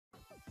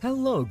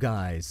Hello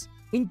guys!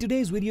 In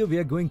today's video we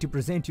are going to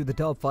present you the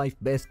top 5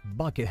 best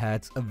bucket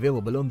hats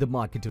available on the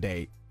market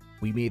today.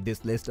 We made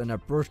this list on our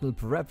personal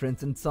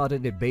preference and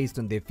sorted it based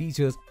on their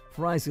features,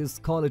 prices,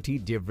 quality,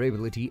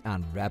 durability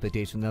and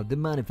reputation of the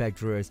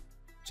manufacturers.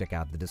 Check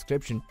out the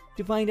description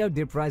to find out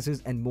their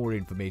prices and more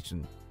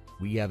information.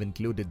 We have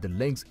included the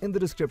links in the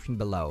description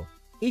below.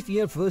 If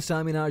you are first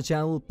time in our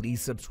channel,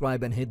 please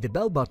subscribe and hit the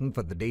bell button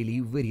for the daily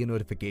video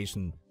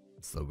notification.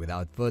 So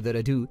without further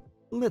ado,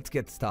 let's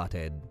get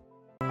started.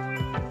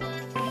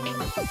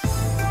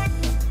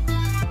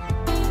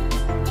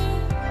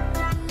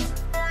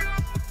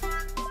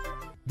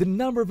 The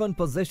number one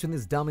position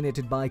is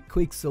dominated by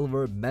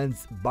Quiksilver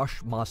men's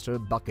Bushmaster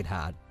bucket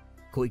hat.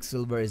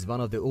 Quiksilver is one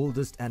of the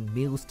oldest and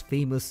most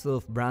famous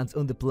surf brands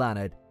on the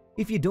planet.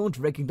 If you don't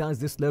recognize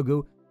this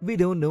logo, we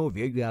don't know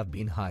where you have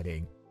been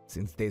hiding.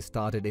 Since they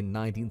started in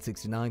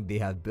 1969, they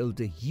have built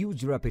a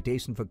huge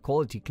reputation for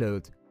quality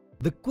clothes.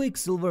 The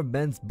Quiksilver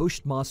men's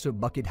Bushmaster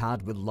bucket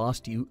hat will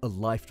last you a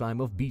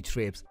lifetime of beach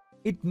trips.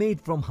 It's made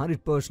from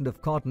 100%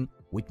 of cotton,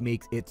 which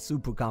makes it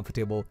super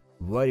comfortable,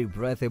 very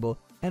breathable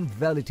and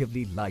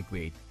relatively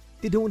lightweight.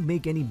 They don't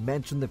make any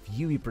mention of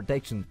UV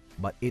protection,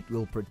 but it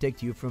will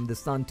protect you from the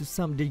sun to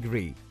some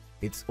degree.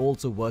 It's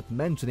also worth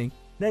mentioning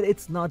that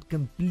it's not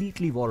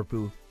completely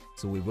waterproof,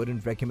 so we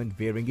wouldn't recommend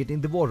wearing it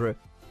in the water.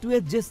 To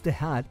adjust the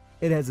hat,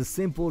 it has a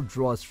simple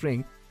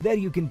drawstring that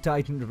you can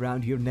tighten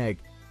around your neck.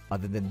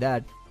 Other than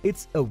that,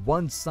 it's a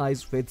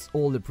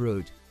one-size-fits-all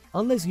approach.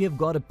 Unless you have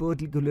got a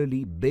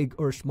particularly big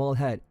or small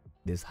head,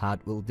 this hat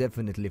will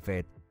definitely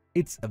fit.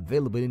 It's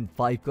available in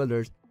 5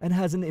 colors and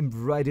has an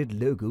embroidered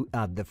logo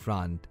at the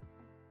front.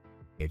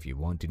 If you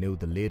want to know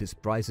the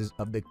latest prices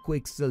of the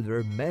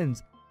Quiksilver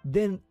men's,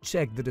 then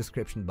check the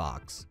description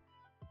box.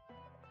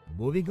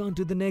 Moving on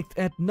to the next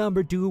at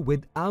number 2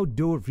 with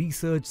Outdoor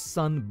Research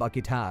Sun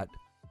Bucket Hat.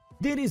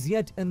 There is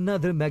yet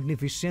another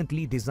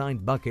magnificently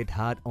designed bucket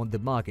hat on the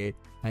market,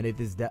 and it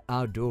is the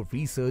Outdoor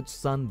Research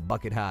Sun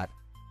Bucket Hat.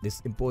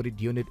 This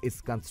imported unit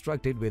is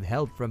constructed with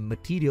help from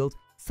materials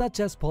such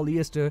as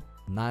polyester,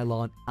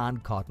 nylon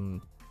and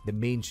cotton. The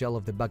main shell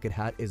of the bucket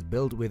hat is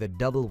built with a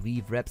double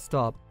weave wrap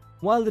top,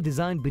 while the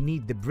design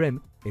beneath the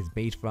brim is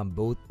made from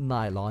both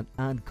nylon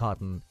and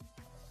cotton.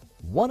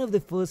 One of the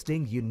first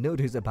things you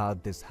notice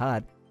about this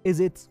hat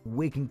is its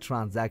waking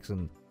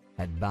transaction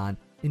headband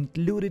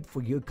included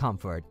for your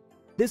comfort.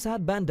 This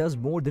headband does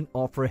more than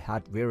offer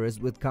hat wearers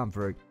with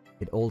comfort.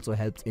 It also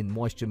helps in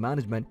moisture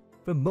management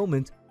for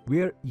moments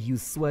where you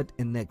sweat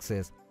in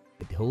excess.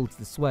 It holds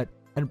the sweat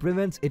and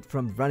prevents it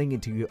from running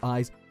into your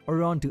eyes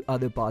or onto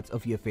other parts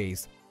of your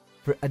face.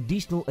 For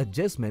additional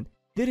adjustment,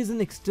 there is an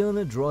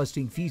external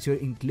drawstring feature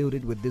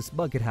included with this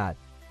bucket hat.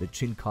 The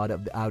chin card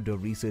of the Outdoor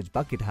Research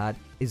bucket hat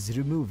is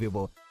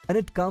removable and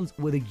it comes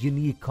with a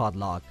unique card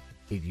lock.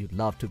 If you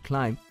love to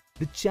climb,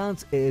 the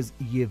chance is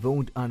you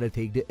won't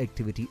undertake the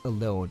activity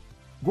alone.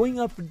 Going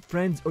out with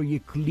friends or your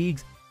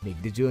colleagues make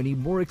the journey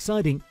more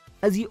exciting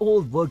as you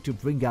all work to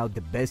bring out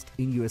the best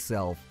in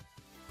yourself.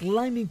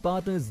 Climbing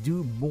partners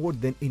do more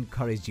than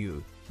encourage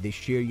you. They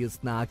share your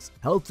snacks,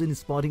 helps in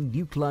spotting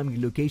new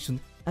climbing locations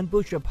and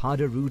push up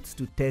harder routes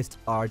to test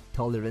our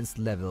tolerance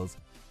levels.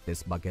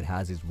 This bucket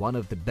hat is one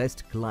of the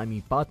best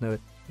climbing partners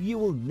you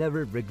will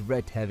never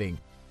regret having,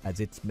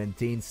 as it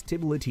maintains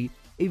stability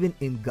even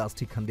in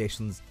gusty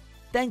conditions.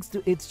 Thanks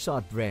to its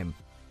short brim,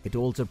 it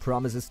also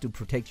promises to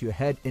protect your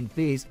head and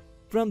face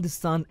from the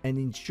sun and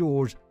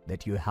ensures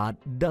that your hat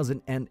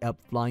doesn't end up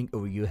flying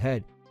over your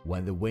head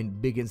when the wind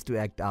begins to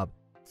act up.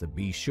 So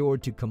be sure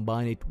to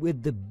combine it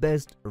with the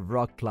best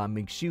rock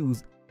climbing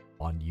shoes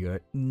on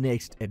your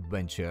next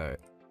adventure.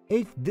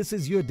 If this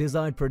is your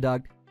desired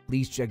product,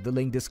 please check the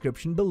link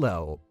description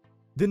below.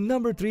 The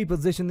number 3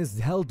 position is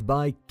held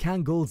by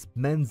Kangol's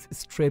men's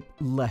strip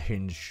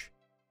Lahinch.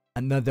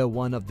 Another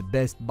one of the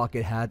best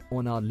bucket hat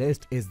on our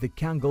list is the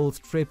Kangol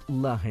strip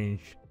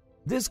Lahinch.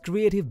 This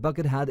creative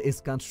bucket hat is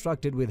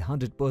constructed with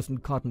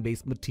 100%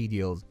 cotton-based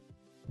materials.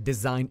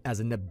 Designed as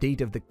an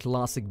update of the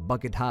classic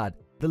bucket hat,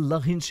 the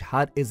Lahinch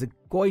hat is a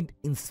quite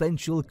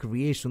essential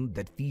creation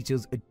that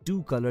features a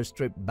 2-color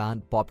strip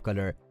band pop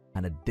color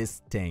and a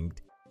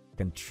distinct,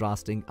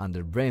 contrasting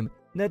underbrim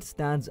that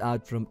stands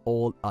out from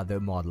all other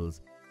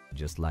models.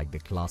 Just like the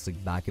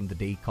classic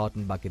back-in-the-day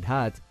cotton bucket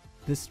hats,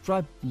 the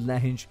striped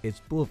Lahinch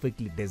is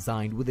perfectly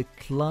designed with a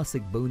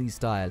classic bony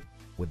style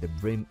with the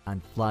brim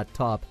and flat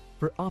top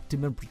for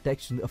optimum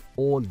protection of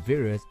all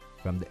wearers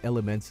from the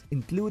elements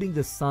including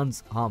the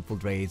sun's harmful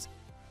rays.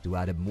 To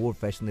add a more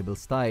fashionable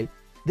style,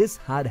 this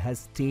hat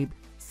has taped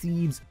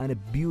seams and a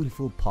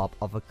beautiful pop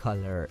of a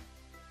color.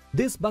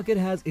 This bucket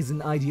hat is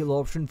an ideal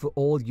option for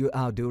all your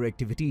outdoor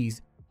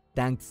activities.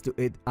 Thanks to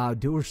its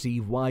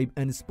outdoorsy vibe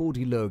and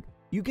sporty look,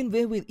 you can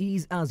wear with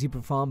ease as you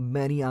perform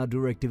many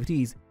outdoor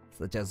activities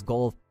such as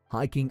golf,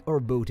 hiking or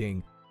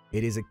boating.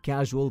 It is a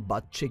casual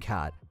but chic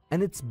hat,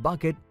 and it's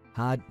bucket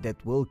hat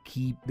that will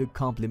keep the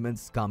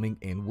compliments coming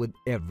in with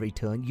every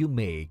turn you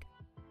make.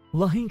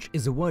 Lahinch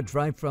is a word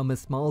derived from a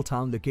small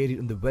town located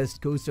on the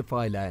west coast of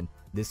Ireland.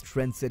 This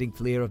trend-setting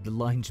flair of the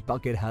Lahinch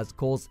bucket has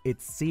caused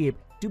its shape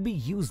to be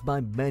used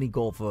by many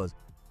golfers,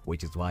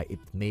 which is why it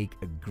makes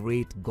a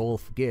great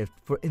golf gift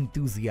for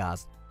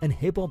enthusiasts and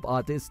hip-hop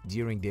artists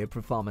during their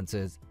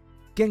performances.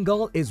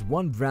 Kangol is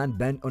one brand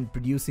bent on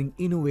producing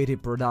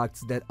innovative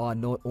products that are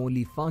not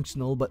only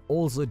functional but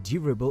also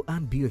durable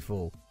and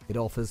beautiful. It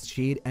offers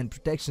shade and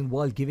protection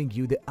while giving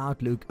you the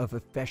outlook of a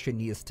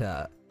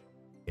fashionista.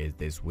 Is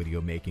this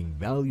video making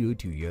value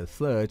to your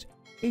search?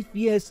 If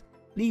yes,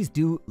 please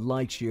do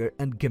like, share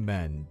and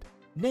comment.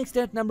 Next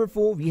at number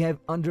 4, we have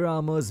Under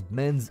Armour's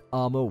men's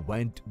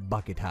ArmourVent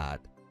bucket hat.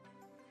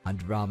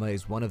 Under Armour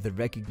is one of the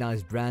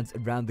recognized brands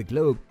around the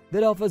globe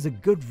that offers a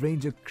good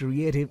range of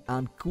creative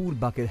and cool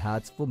bucket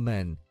hats for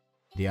men.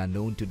 They are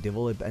known to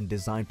develop and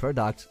design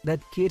products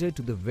that cater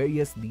to the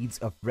various needs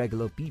of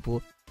regular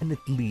people and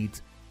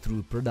athletes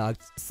through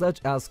products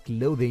such as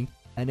clothing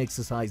and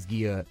exercise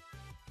gear.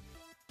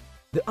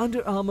 The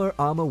Under Armour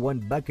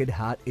ArmourVent bucket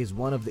hat is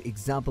one of the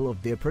examples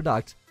of their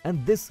products,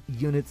 and this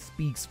unit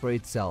speaks for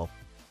itself.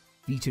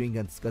 Featuring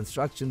a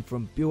construction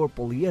from pure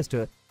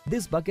polyester,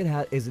 this bucket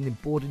hat is an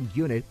important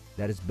unit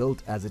that is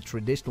built as a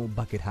traditional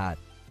bucket hat,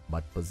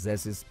 but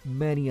possesses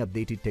many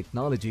updated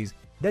technologies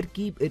that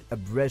keep it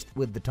abreast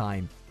with the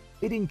time.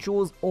 It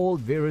ensures all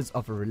wearers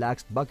of a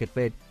relaxed bucket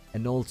fit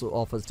and also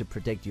offers to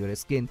protect your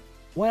skin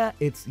via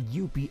its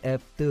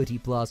UPF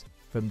 30+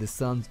 from the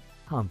sun's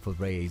harmful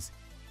rays.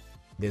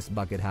 This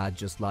bucket hat,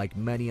 just like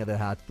many other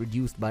hats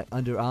produced by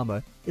Under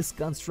Armour, is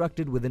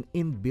constructed with an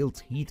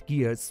inbuilt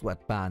heat-gear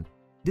sweat pan,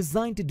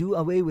 designed to do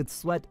away with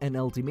sweat and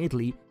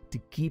ultimately to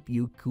keep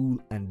you cool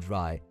and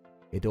dry.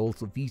 It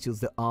also features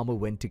the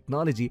ArmourVent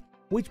technology,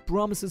 which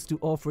promises to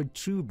offer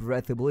true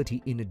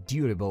breathability in a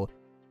durable,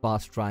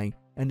 fast-drying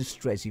and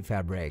stretchy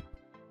fabric.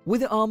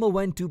 With the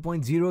ArmourVent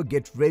 2.0,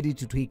 get ready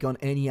to take on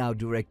any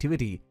outdoor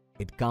activity.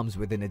 It comes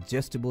with an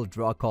adjustable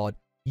draw cord,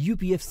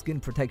 UPF skin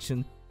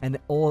protection, an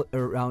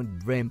all-around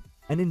brim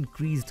and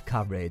increased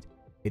coverage.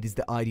 It is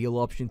the ideal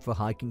option for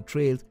hiking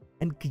trails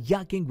and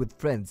kayaking with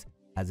friends,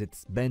 as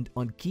it's bent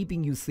on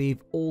keeping you safe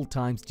all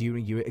times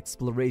during your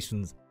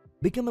explorations.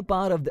 Become a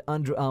part of the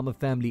Under Armour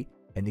family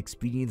and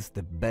experience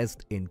the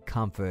best in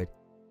comfort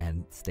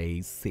and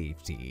stay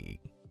safety.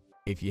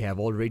 If you have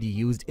already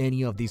used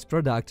any of these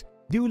products,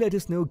 do let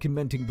us know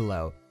commenting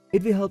below.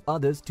 It will help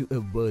others to a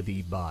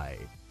worthy buy.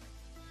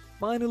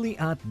 Finally,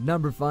 at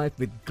number 5,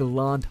 with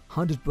Gallant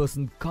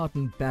 100%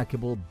 cotton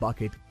packable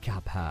bucket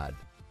cap hat.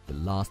 The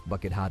last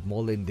bucket hat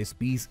model in this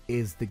piece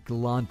is the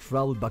Gallant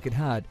Travel Bucket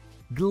Hat.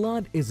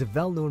 Gallant is a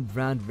well-known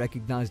brand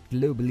recognized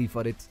globally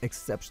for its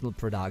exceptional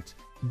products.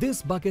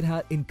 This bucket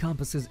hat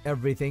encompasses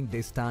everything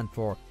they stand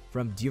for,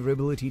 from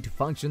durability to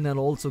function and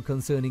also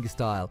concerning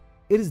style.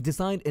 It is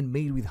designed and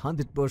made with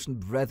 100%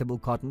 breathable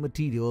cotton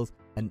materials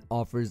and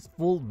offers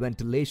full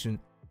ventilation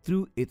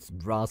through its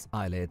brass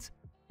eyelets.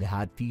 The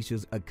hat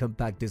features a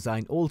compact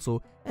design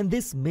also, and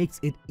this makes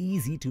it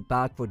easy to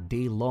pack for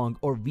day-long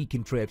or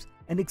weekend trips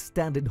and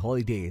extended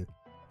holidays.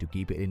 To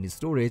keep it in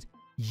storage,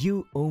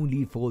 you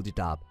only fold it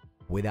up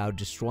without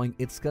destroying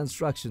its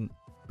construction.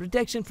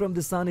 Protection from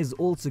the sun is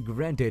also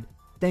granted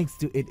thanks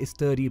to its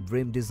sturdy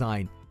brim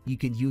design. You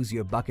can use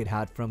your bucket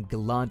hat from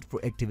Gallant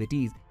for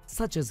activities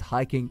such as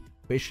hiking,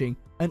 fishing,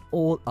 and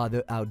all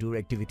other outdoor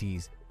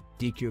activities.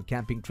 Take your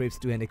camping trips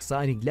to an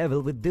exciting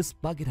level with this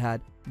bucket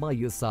hat by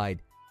your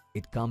side.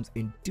 It comes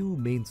in 2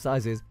 main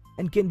sizes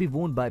and can be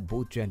worn by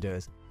both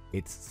genders.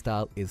 Its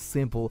style is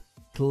simple,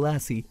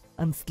 classy,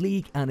 and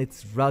sleek, and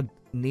its rugged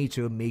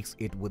nature makes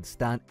it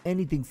withstand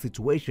anything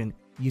situation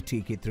you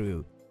take it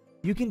through.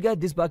 You can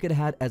get this bucket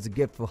hat as a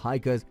gift for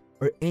hikers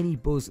or any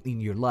person in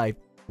your life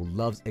who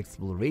loves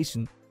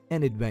exploration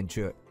and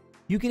adventure.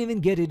 You can even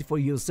get it for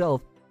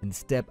yourself and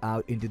step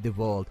out into the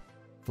world,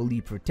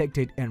 fully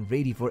protected and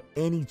ready for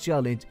any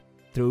challenge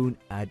thrown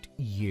at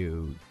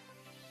you.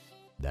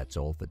 That's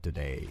all for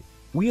today.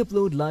 We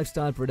upload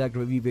lifestyle product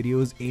review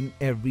videos in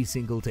every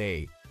single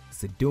day,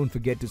 so don't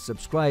forget to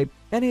subscribe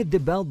and hit the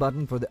bell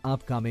button for the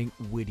upcoming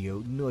video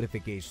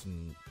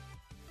notification.